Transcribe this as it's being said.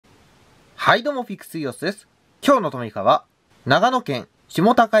はいどうもフィクスイオスです。今日のトミカは、長野県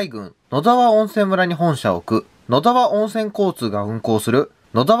下高井郡野沢温泉村に本社を置く野沢温泉交通が運行する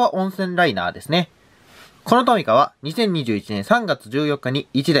野沢温泉ライナーですね。このトミカは2021年3月14日に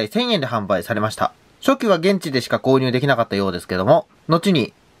1台1000円で販売されました。初期は現地でしか購入できなかったようですけども、後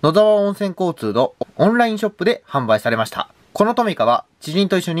に野沢温泉交通のオンラインショップで販売されました。このトミカは知人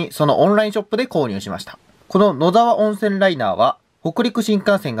と一緒にそのオンラインショップで購入しました。この野沢温泉ライナーは北陸新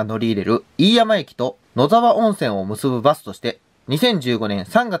幹線が乗り入れる飯山駅と野沢温泉を結ぶバスとして2015年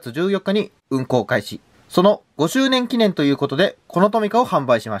3月14日に運行開始。その5周年記念ということでこのトミカを販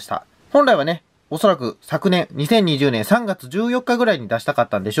売しました。本来はね、おそらく昨年2020年3月14日ぐらいに出したかっ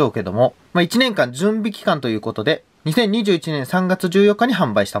たんでしょうけども、1年間準備期間ということで2021年3月14日に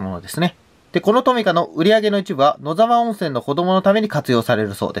販売したものですね。で、このトミカの売上の一部は野沢温泉の子供のために活用され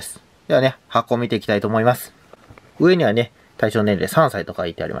るそうです。ではね、箱を見ていきたいと思います。上にはね、対象年齢3歳と書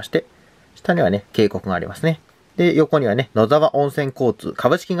いてありまして、下にはね、警告がありますね。で、横にはね、野沢温泉交通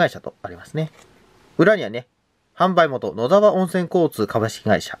株式会社とありますね。裏にはね、販売元野沢温泉交通株式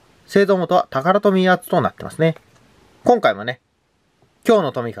会社、製造元は宝富アーツとなってますね。今回もね、今日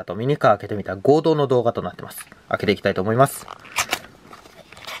のトミカとミニカー開けてみた合同の動画となってます。開けていきたいと思います。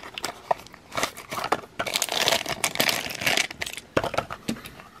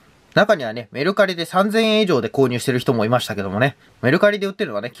中にはね、メルカリで3000円以上で購入してる人もいましたけどもね、メルカリで売ってる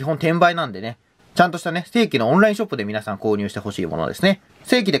のはね、基本転売なんでね、ちゃんとしたね、正規のオンラインショップで皆さん購入してほしいものですね。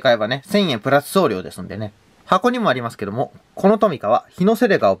正規で買えばね、1000円プラス送料ですんでね。箱にもありますけども、このトミカは日野セ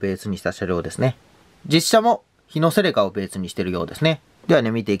レガをベースにした車両ですね。実車も日野セレガをベースにしてるようですね。ではね、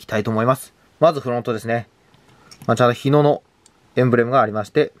見ていきたいと思います。まずフロントですね。ちゃんと日野のエンブレムがありまし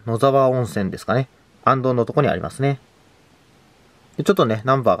て、野沢温泉ですかね。安藤のとこにありますね。ちょっとね、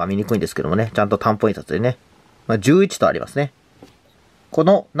ナンバーが見にくいんですけどもね、ちゃんと単本印刷でね、11とありますね。こ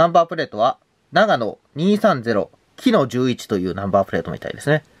のナンバープレートは、長野230木の11というナンバープレートみたいです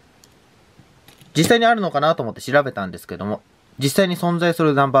ね。実際にあるのかなと思って調べたんですけども、実際に存在す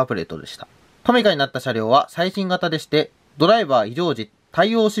るナンバープレートでした。トミカになった車両は最新型でして、ドライバー異常時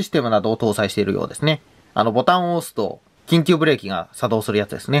対応システムなどを搭載しているようですね。ボタンを押すと、緊急ブレーキが作動するやつ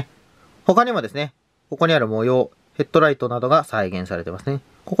ですね。他にもですね、ここにある模様、ヘッドライトなどが再現されてますね。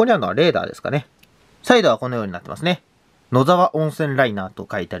ここにあるのはレーダーですかね。サイドはこのようになってますね。野沢温泉ライナーと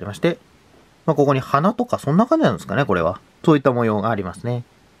書いてありまして、ここに花とかそんな感じなんですかね、これは。そういった模様がありますね。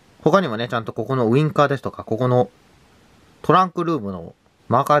他にもね、ちゃんとここのウインカーですとか、ここのトランクルームの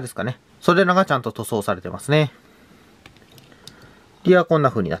マーカーですかね。それらがちゃんと塗装されてますね。リアはこんな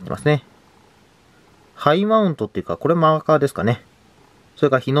風になってますね。ハイマウントっていうか、これマーカーですかね。それ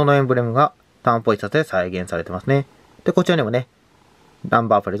から日野のエンブレムが単ポイ札で再現されてますね。で、こちらにもね、ナン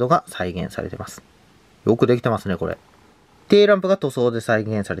バープレートが再現されてます。よくできてますね、これ。テーランプが塗装で再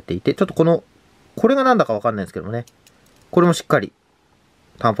現されていて、ちょっとこれがなんだかわかんないんですけどもね。これもしっかり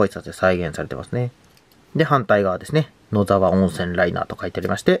単ポイ札で再現されてますね。で、反対側ですね。野沢温泉ライナーと書いてあり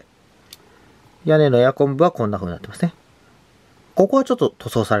まして、屋根のエアコン部はこんな風になってますね。ここはちょっと塗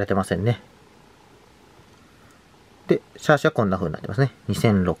装されてませんね。で、シャーシはこんな風になってますね。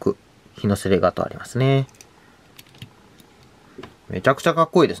2006日のセレガとありますね。めちゃくちゃかっ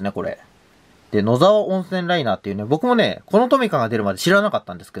こいいですね、これ。で、野沢温泉ライナーっていうね、僕もね、このトミカが出るまで知らなかっ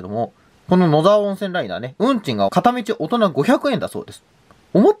たんですけども、この野沢温泉ライナーね、運賃が片道大人500円だそうです。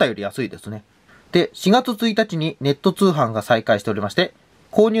思ったより安いですね。で、4月1日にネット通販が再開しておりまして、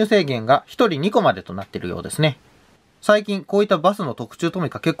購入制限が1人2個までとなっているようですね。最近こういったバスの特注トミ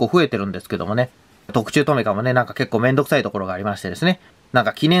カ結構増えてるんですけどもね、特注トミカもね、なんか結構めんどくさいところがありましてですね、なん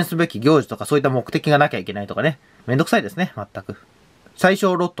か記念すべき行事とかそういった目的がなきゃいけないとかね、めんどくさいですね、全く。最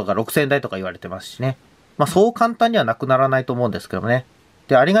小ロットが6000台とか言われてますしね。そう簡単にはなくならないと思うんですけどもね。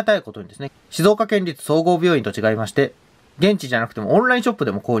で、ありがたいことにですね、静岡県立総合病院と違いまして、現地じゃなくてもオンラインショップ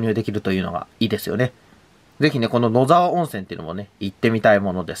でも購入できるというのがいいですよね。ぜひね、この野沢温泉っていうのもね、行ってみたい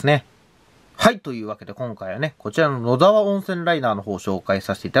ものですね。はい、というわけで今回はね、こちらの野沢温泉ライナーの方を紹介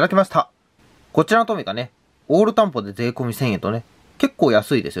させていただきました。こちらのトミカね、オール担保で税込み1000円とね、結構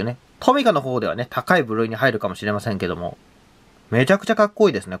安いですよね。トミカの方ではね、高い部類に入るかもしれませんけども、めちゃくちゃかっこ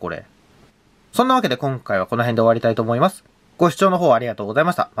いいですね、これ。そんなわけで今回はこの辺で終わりたいと思います。ご視聴の方ありがとうござい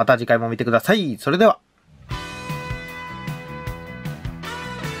ました。また次回も見てください。それでは。